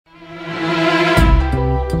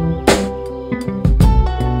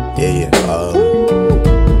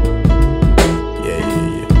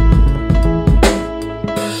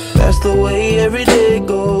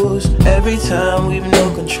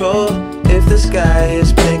control. If the sky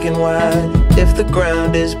is pink and white, if the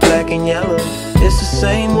ground is black and yellow, it's the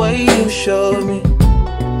same way you showed me.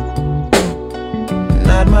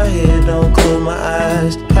 Nod my head, don't close my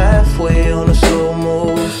eyes, halfway on a slow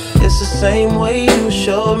move. It's the same way you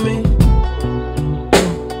showed me.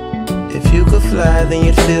 If you could fly, then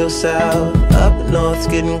you'd feel south. Up north's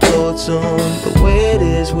getting cold soon. The way it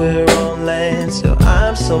is, we're on land, so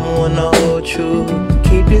I'm someone to hold true.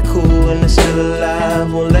 Keep you cool when it's still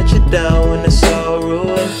alive, won't let you down when it's all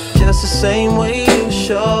ruined. Just the same way you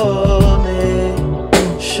showed me,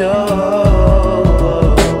 showed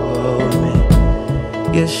me.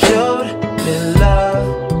 You showed me love,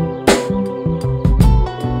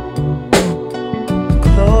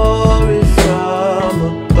 glory from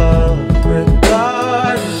above.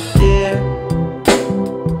 Regardless, dear,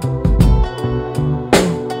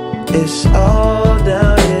 it's all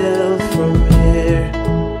downhill from here.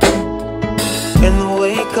 In the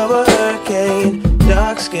wake of a hurricane,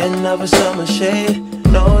 dark skin of a summer shade,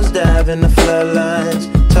 nosedive in the floodlines,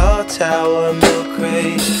 tall tower, milk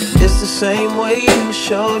crate. It's the same way you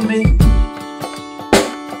showed me.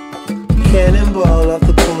 Cannonball off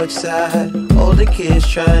the porch side, older kids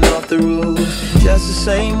trying off the roof. Just the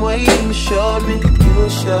same way you showed me. You were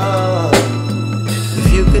sure.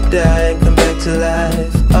 If you could die and come back to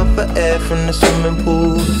life, up for air from the swimming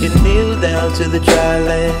pool, you kneel down to the dry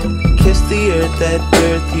land, kiss the earth that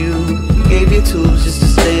birthed you, gave you tools just to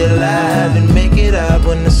stay alive and make it out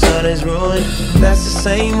when the sun is ruined. That's the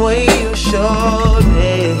same way you showed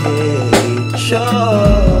me,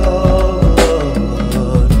 showed.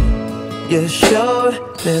 You showed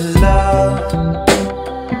me love,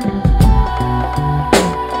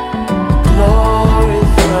 glory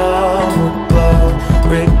from above.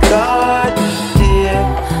 Regardless, dear,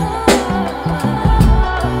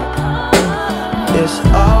 it's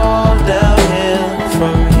all downhill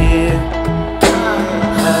from here.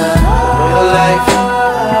 Real life,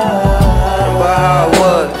 about how it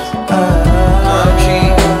was.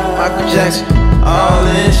 Michael Jackson, all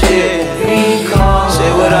this shit. Say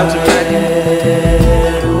what up to Reggie.